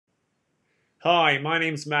Hi, my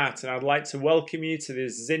name's Matt and I'd like to welcome you to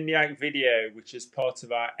this Zinniac video which is part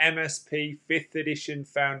of our MSP 5th edition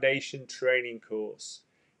foundation training course.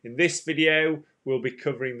 In this video we'll be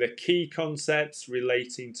covering the key concepts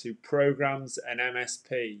relating to programs and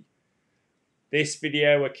MSP. This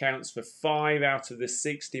video accounts for 5 out of the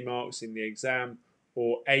 60 marks in the exam,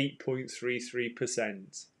 or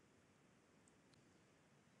 8.33%.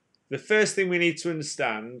 The first thing we need to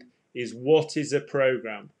understand is what is a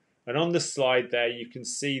program. And on the slide there you can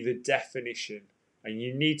see the definition, and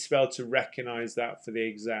you need to be able to recognise that for the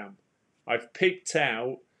exam. I've picked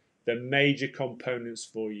out the major components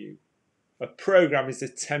for you. A program is a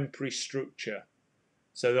temporary structure.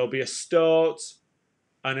 So there'll be a start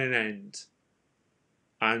and an end.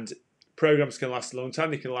 And programs can last a long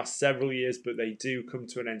time, they can last several years, but they do come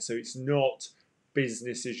to an end. So it's not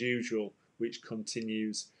business as usual, which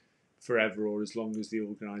continues forever or as long as the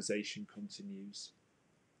organisation continues.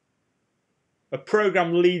 A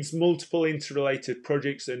program leads multiple interrelated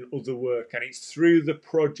projects and other work, and it's through the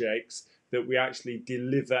projects that we actually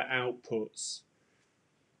deliver outputs.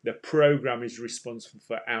 The program is responsible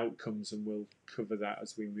for outcomes, and we'll cover that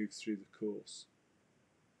as we move through the course.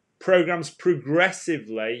 Programs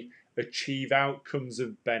progressively achieve outcomes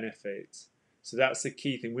of benefit. So that's the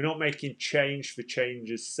key thing. We're not making change for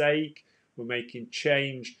change's sake. We're making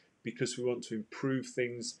change because we want to improve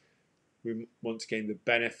things. We want to gain the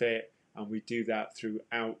benefit. And we do that through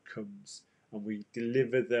outcomes, and we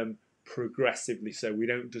deliver them progressively. So we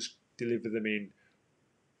don't just deliver them in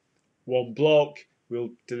one block, we'll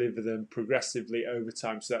deliver them progressively over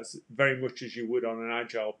time. So that's very much as you would on an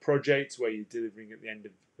agile project where you're delivering at the end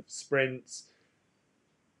of sprints.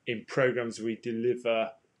 In programs we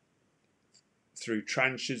deliver through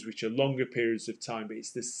tranches, which are longer periods of time, but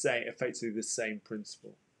it's the same, effectively the same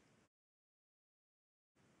principle.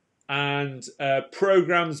 And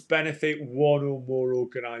programs benefit one or more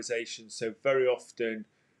organisations. So very often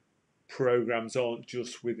programs aren't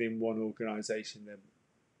just within one organisation, they're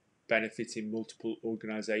benefiting multiple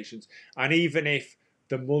organisations. And even if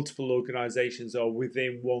the multiple organisations are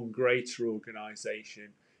within one greater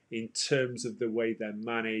organisation, in terms of the way they're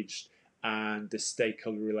managed and the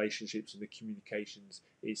stakeholder relationships and the communications,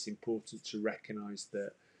 it's important to recognise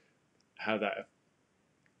that how that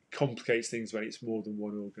complicates things when it's more than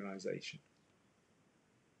one organisation.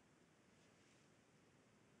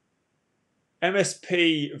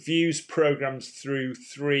 MSP views programs through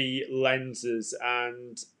 3 lenses,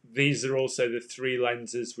 and these are also the 3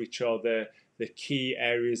 lenses which are the key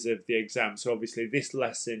areas of the exam. So obviously this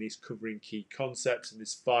lesson is covering key concepts, and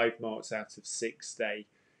there's 5 marks out of 60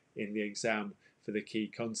 in the exam for the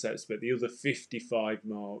key concepts, but the other 55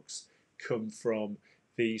 marks come from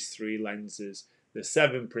these 3 lenses: the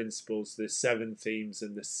 7 principles, the 7 themes,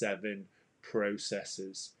 and the 7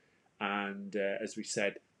 processes. And as we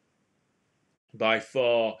said, by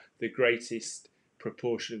far the greatest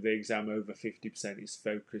proportion of the exam, over 50%, is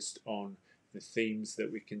focused on the themes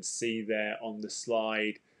that we can see there on the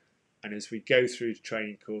slide. And as we go through the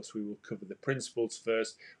training course, we will cover the principles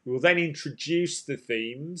first. We will then introduce the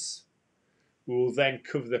themes. We will then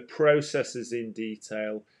cover the processes in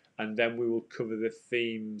detail, and then we will cover the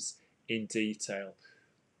themes in detail.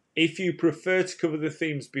 If you prefer to cover the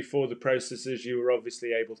themes before the processes, you are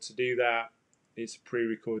obviously able to do that. It's a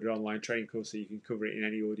pre-recorded online training course, so you can cover it in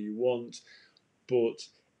any order you want. But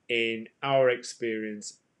in our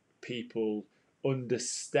experience, people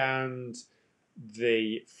understand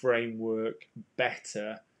the framework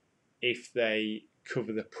better if they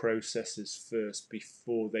cover the processes first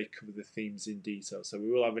before they cover the themes in detail. So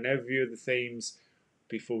we will have an overview of the themes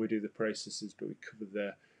before we do the processes, but we cover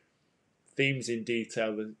the themes in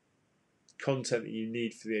detail, the content that you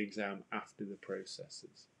need for the exam, after the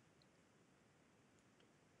processes.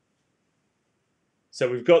 So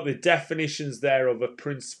we've got the definitions there of a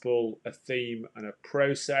principle, a theme, and a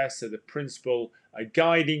process. So the principle, a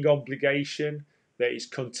guiding obligation that is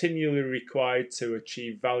continually required to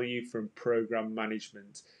achieve value from program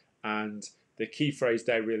management. And the key phrase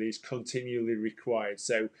there really is continually required.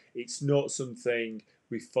 So it's not something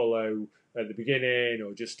we follow at the beginning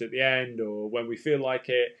or just at the end or when we feel like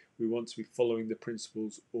it. We want to be following the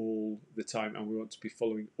principles all the time, and we want to be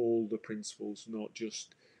following all the principles, not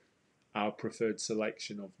just our preferred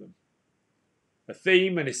selection of them. A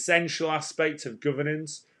theme, an essential aspect of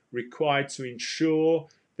governance required to ensure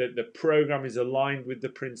that the program is aligned with the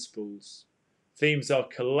principles. Themes are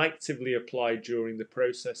collectively applied during the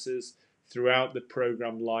processes throughout the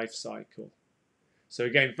program lifecycle. So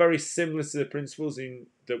again, very similar to the principles in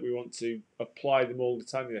that we want to apply them all the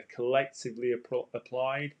time. They're collectively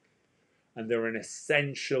applied, and they're an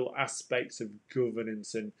essential aspect of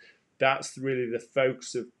governance. And That's really the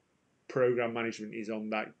focus of program management, is on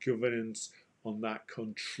that governance, on that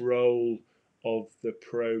control of the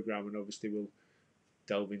program. And obviously we'll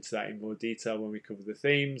delve into that in more detail when we cover the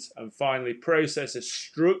themes. And finally, process, a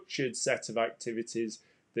structured set of activities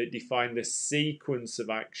that define the sequence of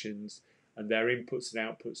actions and their inputs and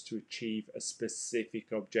outputs to achieve a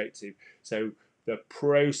specific objective. So the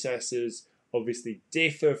processes obviously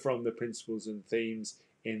differ from the principles and themes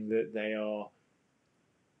in that they are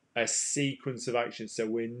a sequence of actions. So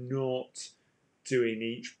we're not doing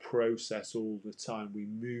each process all the time. We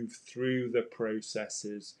move through the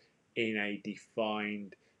processes in a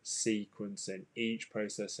defined sequence, and each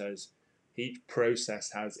process has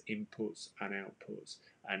inputs and outputs,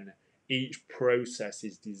 and each process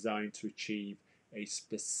is designed to achieve a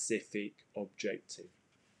specific objective.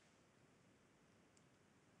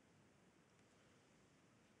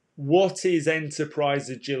 What is enterprise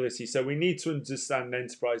agility? So we need to understand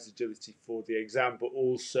enterprise agility for the exam, but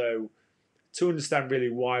also to understand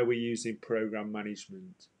really why we're using program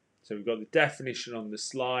management. So we've got the definition on the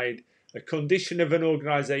slide: a condition of an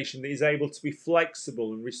organization that is able to be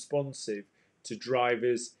flexible and responsive to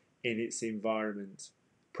drivers in its environment.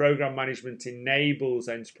 Program management enables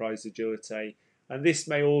enterprise agility, and this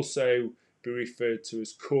may also be referred to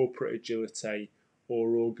as corporate agility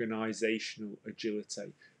or organizational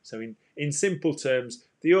agility. So in simple terms,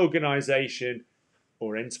 the organization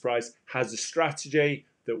or enterprise has a strategy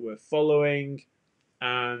that we're following,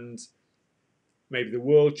 and maybe the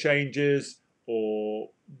world changes or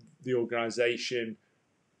the organization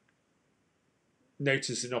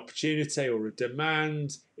notices an opportunity or a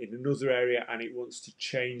demand in another area and it wants to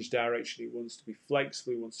change direction, it wants to be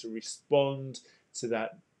flexible, it wants to respond to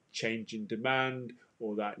that change in demand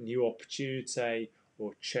or that new opportunity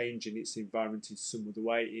or change in its environment in some other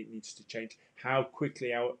way. It needs to change. How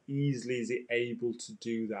quickly, how easily is it able to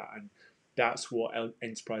do that? And that's what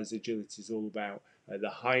enterprise agility is all about. At the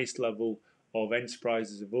highest level of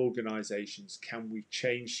enterprises, of organizations, can we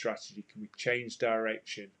change strategy? Can we change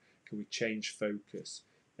direction? Can we change focus?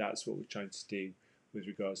 That's what we're trying to do with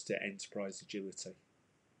regards to enterprise agility.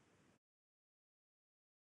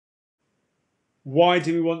 Why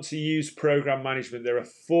do we want to use program management? There are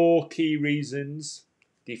 4 key reasons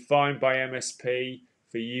defined by MSP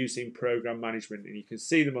for using program management, and you can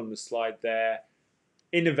see them on the slide there: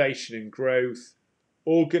 innovation and growth,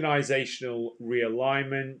 organizational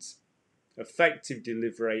realignment, effective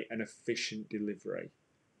delivery, and efficient delivery.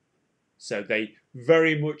 So they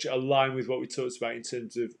very much align with what we talked about in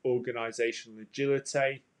terms of organizational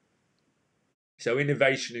agility. So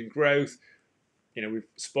innovation and growth, we've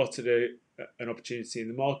spotted an opportunity in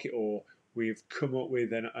the market, or we've come up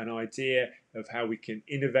with an idea of how we can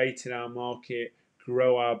innovate in our market,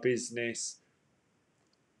 grow our business.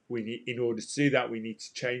 In order to do that, we need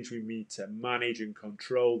to change. We need to manage and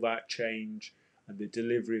control that change and the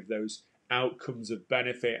delivery of those outcomes of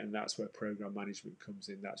benefit, and that's where program management comes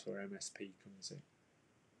in. That's where MSP comes in.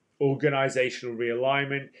 Organizational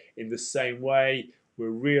realignment, in the same way, we're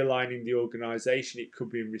realigning the organization. It could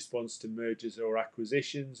be in response to mergers or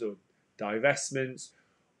acquisitions or divestments,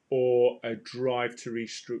 or a drive to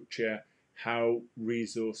restructure how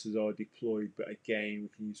resources are deployed. But again, we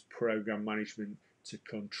can use program management to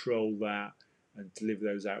control that and deliver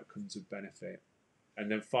those outcomes of benefit. And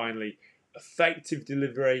then finally, effective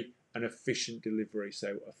delivery and efficient delivery.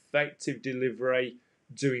 So effective delivery,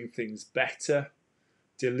 doing things better,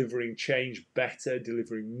 delivering change better,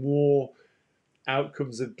 delivering more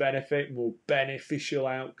outcomes of benefit, more beneficial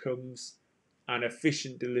outcomes, and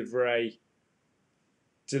efficient delivery,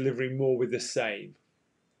 delivering more with the same.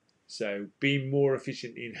 So being more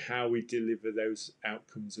efficient in how we deliver those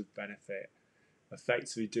outcomes of benefit,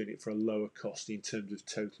 effectively doing it for a lower cost in terms of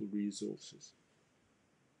total resources.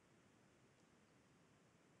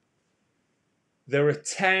 There are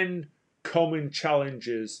 10 common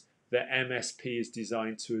challenges that MSP is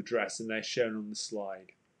designed to address, and they're shown on the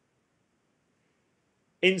slide.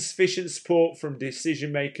 Insufficient support from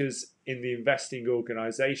decision makers in the investing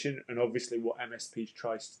organisation, and obviously what MSP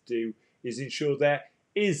tries to do is ensure there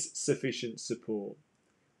is sufficient support.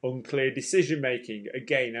 Unclear decision making,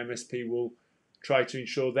 again, MSP will try to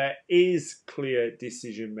ensure there is clear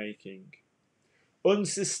decision making.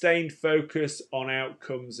 Unsustained focus on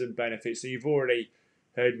outcomes and benefits. So you've already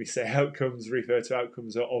heard me say outcomes, refer to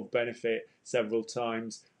outcomes of benefit several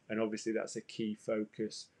times, and obviously that's a key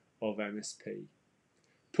focus of MSP.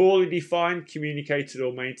 Poorly defined, communicated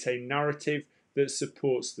or maintained narrative that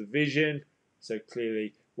supports the vision. So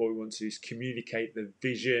clearly what we want to do is communicate the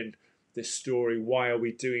vision, the story. Why are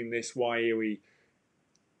we doing this? Why are we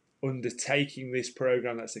undertaking this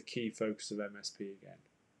program? That's a key focus of MSP again.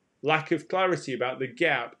 lack of clarity about the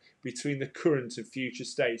gap between the current and future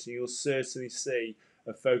states. And you'll certainly see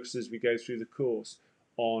a focus as we go through the course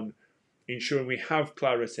on ensuring we have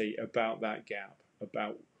clarity about that gap,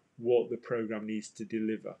 about what the program needs to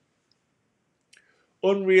deliver.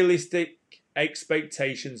 Unrealistic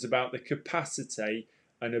expectations about the capacity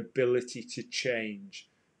and ability to change.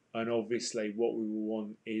 And obviously what we will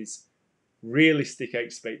want is realistic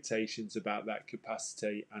expectations about that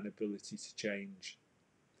capacity and ability to change.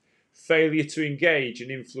 Failure to engage and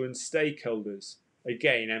influence stakeholders.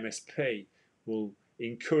 Again, MSP will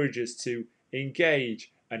encourage us to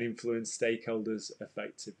engage and influence stakeholders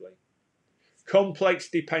effectively. Complex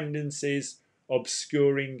dependencies,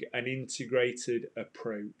 obscuring an integrated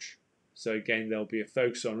approach. So again, there'll be a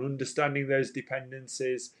focus on understanding those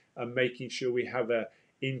dependencies and making sure we have an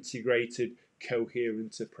integrated,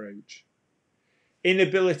 coherent approach.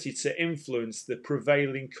 Inability to influence the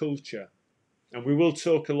prevailing culture. And we will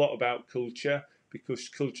talk a lot about culture because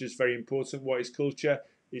culture is very important. What is culture?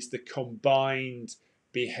 It's the combined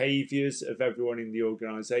behaviours of everyone in the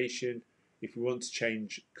organisation. If we want to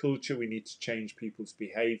change culture, we need to change people's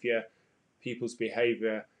behaviour. People's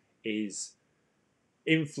behaviour is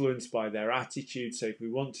influenced by their attitude. So if we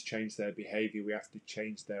want to change their behaviour, we have to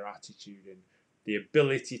change their attitude. And the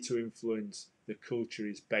ability to influence the culture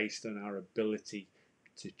is based on our ability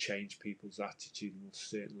to change people's attitude, and we'll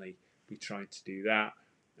certainly be trying to do that.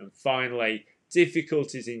 And finally,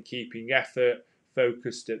 difficulties in keeping effort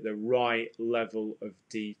focused at the right level of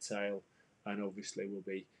detail, and obviously we'll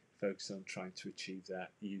be focused on trying to achieve that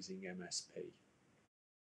using MSP.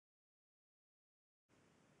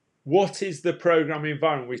 What is the program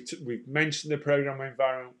environment? We've mentioned the program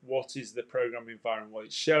environment. What is the program environment? Well,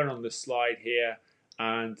 it's shown on the slide here,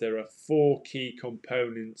 and there are 4 key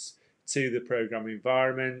components to the program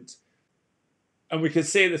environment. And we can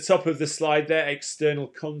see at the top of the slide there, external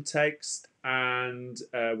context, and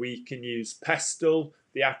we can use PESTLE,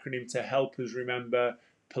 the acronym, to help us remember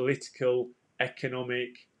political,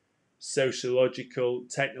 economic, sociological,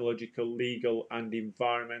 technological, legal, and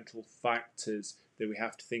environmental factors that we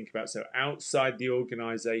have to think about. So outside the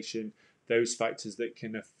organisation, those factors that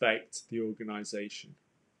can affect the organisation.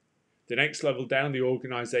 The next level down, the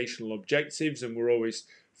organisational objectives, and we're always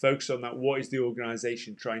focused on that. What is the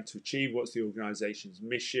organisation trying to achieve? What's the organisation's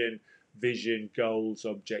mission, vision, goals,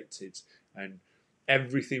 objectives? And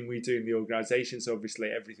everything we do in the organisation, so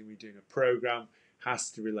obviously everything we do in a programme,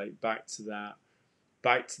 has to relate back to that,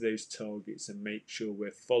 back to those targets, and make sure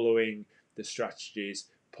we're following the strategies,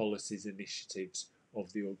 policies, initiatives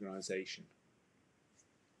of the organisation.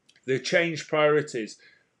 The change priorities.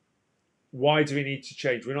 Why do we need to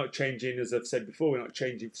change? We're not changing, as I've said before, we're not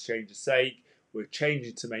changing for change's sake. We're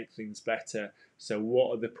changing to make things better. So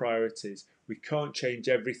what are the priorities? We can't change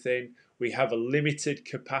everything. We have a limited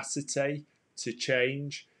capacity to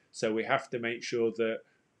change. So we have to make sure that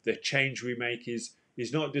the change we make is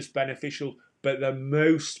not just beneficial, but the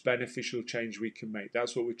most beneficial change we can make.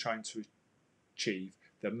 That's what we're trying to achieve.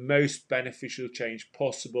 The most beneficial change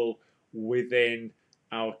possible within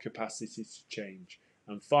our capacity to change.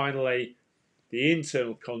 And finally, the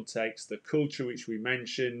internal context, the culture which we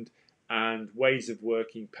mentioned, and ways of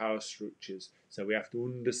working, power structures. So we have to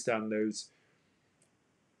understand those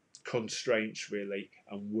constraints really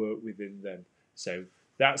and work within them. So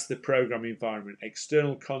that's the program environment: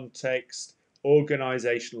 external context,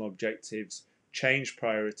 organizational objectives, change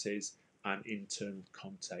priorities, and internal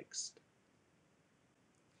context.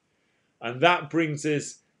 And that brings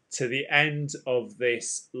us to the end of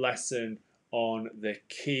this lesson on the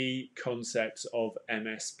key concepts of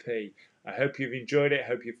MSP. I hope you've enjoyed it. I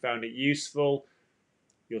hope you found it useful.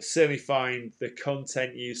 You'll certainly find the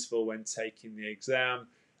content useful when taking the exam.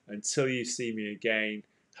 Until you see me again,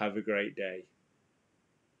 have a great day.